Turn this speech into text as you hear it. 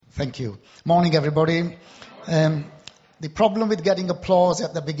Thank you. Morning, everybody. The problem with getting applause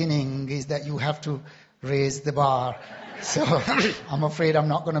at the beginning is that you have to raise the bar. So I'm afraid I'm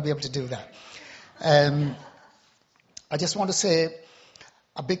not going to be able to do that. I just want to say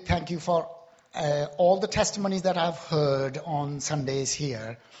a big thank you for all the testimonies that I've heard on Sundays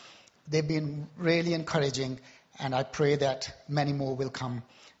here. They've been really encouraging, and I pray that many more will come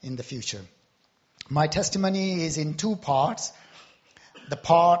in the future. My testimony is in two parts. The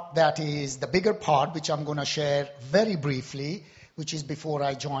part that is the bigger part, which I'm going to share very briefly, which is before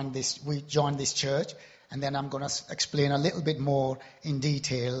we joined this church, and then I'm going to explain a little bit more in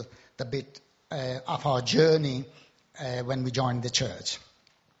detail the bit of our journey when we joined the church.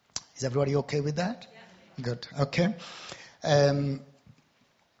 Is everybody okay with that? Yeah. Good. Okay. The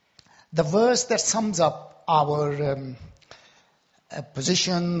verse that sums up our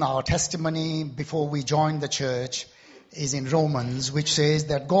position, our testimony before we joined the church is in Romans, which says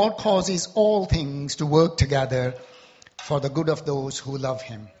that God causes all things to work together for the good of those who love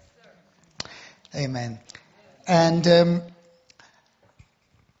Him. Amen. And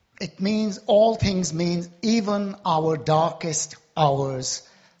it means all things means even our darkest hours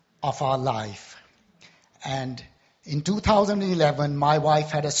of our life. And in 2011, my wife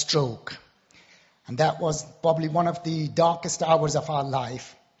had a stroke. And that was probably one of the darkest hours of our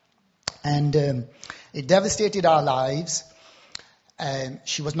life. And it devastated our lives.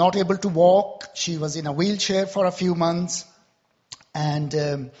 She was not able to walk. She was in a wheelchair for a few months.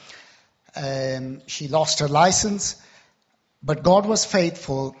 And she lost her license. But God was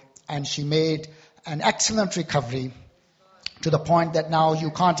faithful, and she made an excellent recovery to the point that now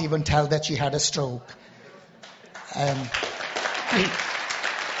you can't even tell that she had a stroke.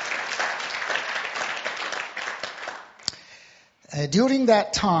 During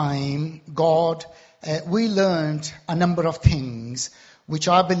that time, we learned a number of things which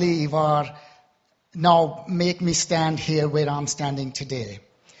I believe are now make me stand here where I'm standing today.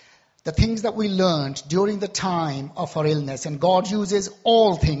 The things that we learned during the time of our illness, and God uses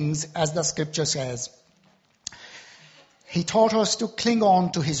all things as the scripture says. He taught us to cling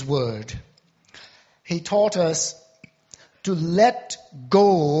on to His word. He taught us to let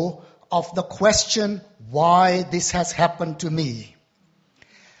go of the question, why this has happened to me.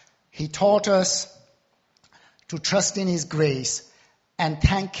 He taught us to trust in His grace and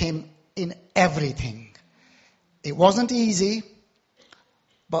thank Him in everything. It wasn't easy,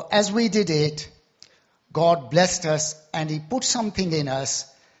 but as we did it, God blessed us, and He put something in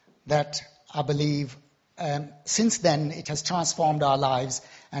us that I believe since then it has transformed our lives,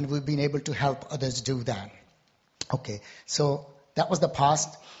 and we've been able to help others do that. Okay, so that was the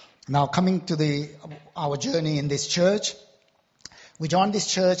past. Now coming to our journey in this church. We joined this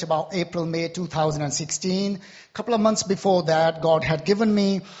church about May 2016. A couple of months before that, God had given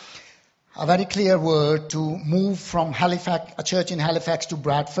me a very clear word to move from Halifax, a church in Halifax, to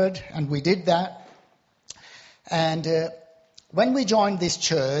Bradford, and we did that. And when we joined this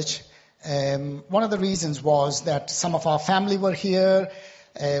church, one of the reasons was that some of our family were here.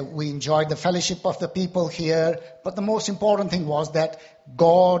 We enjoyed the fellowship of the people here. But the most important thing was that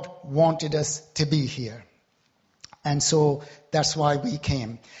God wanted us to be here. And so that's why we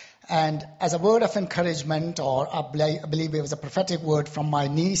came. And as a word of encouragement, or I believe it was a prophetic word from my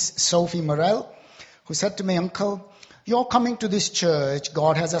niece, Sophie Morel, who said to me, "Uncle, you're coming to this church.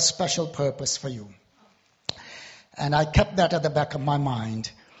 God has a special purpose for you." And I kept that at the back of my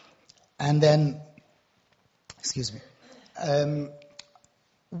mind. And then,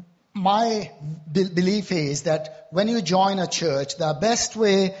 my belief is that when you join a church, the best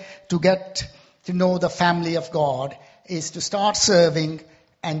way to get to know the family of God is to start serving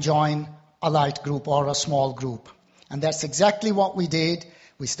and join a light group or a small group. And that's exactly what we did.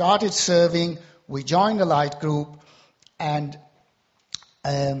 We started serving, we joined a light group, and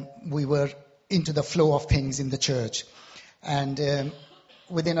we were into the flow of things in the church. And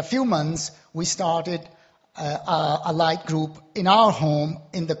within a few months, we started a light group in our home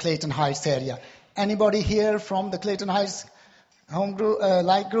in the Clayton Heights area. Anybody here from the Clayton Heights home group,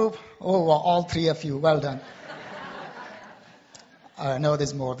 light group? Oh, well, all three of you. Well done. No,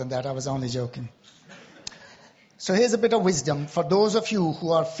 there's more than that. I was only joking. So here's a bit of wisdom for those of you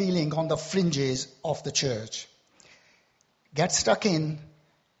who are feeling on the fringes of the church. Get stuck in,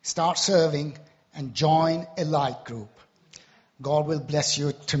 start serving, and join a light group. God will bless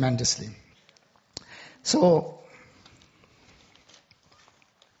you tremendously. So,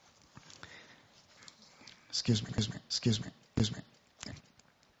 excuse me.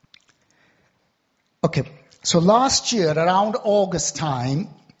 Okay, so last year, around August time,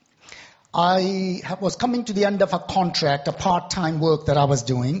 was coming to the end of a contract, a part-time work that I was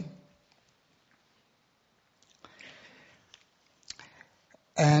doing.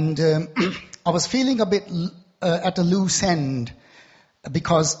 And I was feeling a bit at a loose end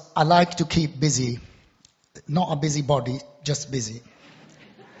because I like to keep busy. Not a busybody, just busy.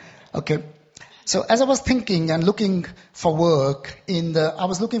 Okay. So as I was thinking and looking for work I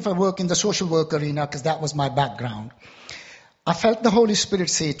was looking for work in the social work arena because that was my background. I felt the Holy Spirit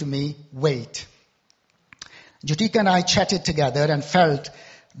say to me, wait. Jutika and I chatted together and felt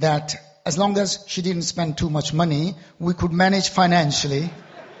that as long as she didn't spend too much money, we could manage financially.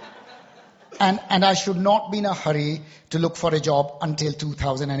 And I should not be in a hurry to look for a job until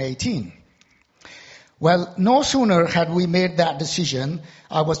 2018. Well, no sooner had we made that decision,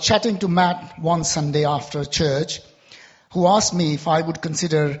 I was chatting to Matt one Sunday after church, who asked me if I would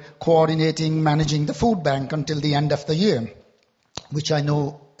consider coordinating, managing the food bank until the end of the year, which I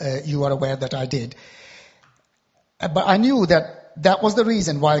know you are aware that I did. But I knew that was the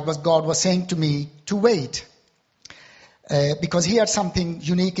reason why God was saying to me to wait, because he had something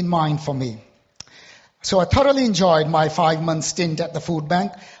unique in mind for me. So I thoroughly enjoyed my 5-month stint at the food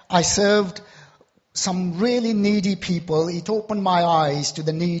bank. I served some really needy people. It opened my eyes to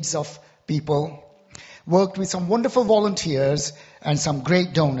the needs of people. Worked with some wonderful volunteers and some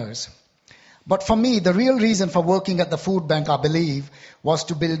great donors. But for me, the real reason for working at the food bank, I believe, was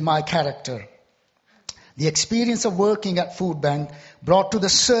to build my character. The experience of working at food bank brought to the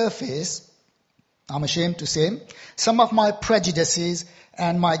surface, I'm ashamed to say, some of my prejudices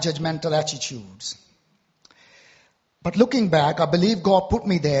and my judgmental attitudes. But looking back, I believe God put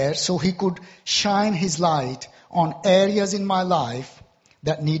me there so he could shine his light on areas in my life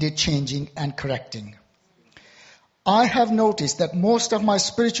that needed changing and correcting. I have noticed that most of my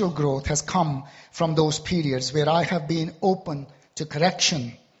spiritual growth has come from those periods where I have been open to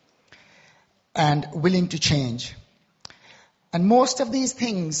correction and willing to change. And most of these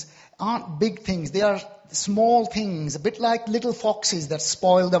things aren't big things. They are small things, a bit like little foxes that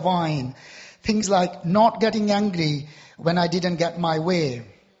spoil the vine. Things like not getting angry when I didn't get my way,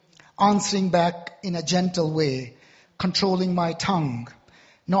 answering back in a gentle way, controlling my tongue,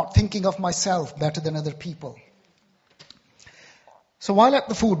 not thinking of myself better than other people. So while at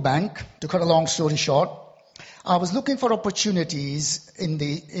the food bank, to cut a long story short, I was looking for opportunities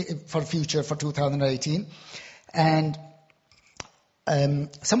for future for 2018, and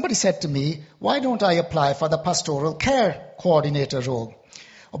somebody said to me, why don't I apply for the pastoral care coordinator role?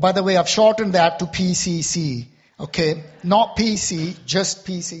 Oh, by the way, I've shortened that to PCC. Okay, not PC, just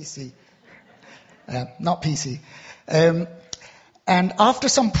PCC. Not PC. And after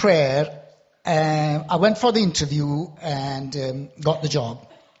some prayer, I went for the interview and got the job.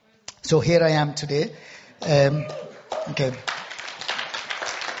 So here I am today. Okay.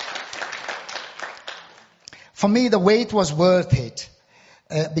 For me, the wait was worth it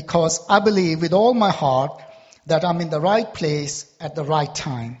because I believe with all my heart that I'm in the right place at the right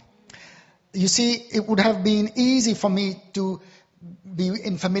time. You see, it would have been easy for me to be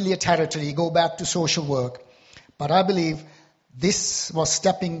in familiar territory, go back to social work. But I believe this was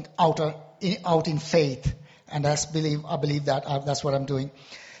stepping out in faith. And I believe that's what I'm doing.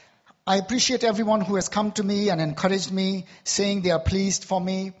 I appreciate everyone who has come to me and encouraged me, saying they are pleased for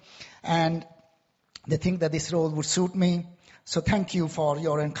me and they think that this role would suit me. So thank you for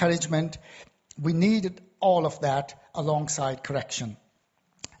your encouragement. We needed all of that alongside correction.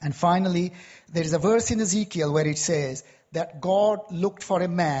 And finally, there is a verse in Ezekiel where it says that God looked for a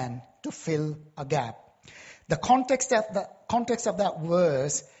man to fill a gap. The context of that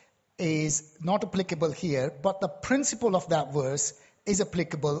verse is not applicable here, but the principle of that verse is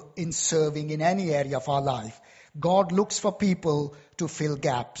applicable in serving in any area of our life. God looks for people to fill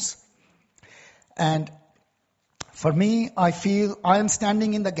gaps. And for me, I feel I am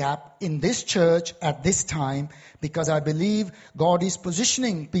standing in the gap in this church at this time because I believe God is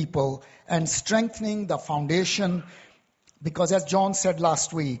positioning people and strengthening the foundation. Because as John said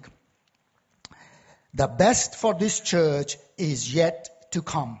last week, the best for this church is yet to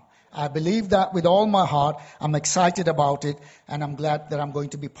come. I believe that with all my heart. I'm excited about it, and I'm glad that I'm going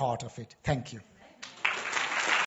to be part of it. Thank you.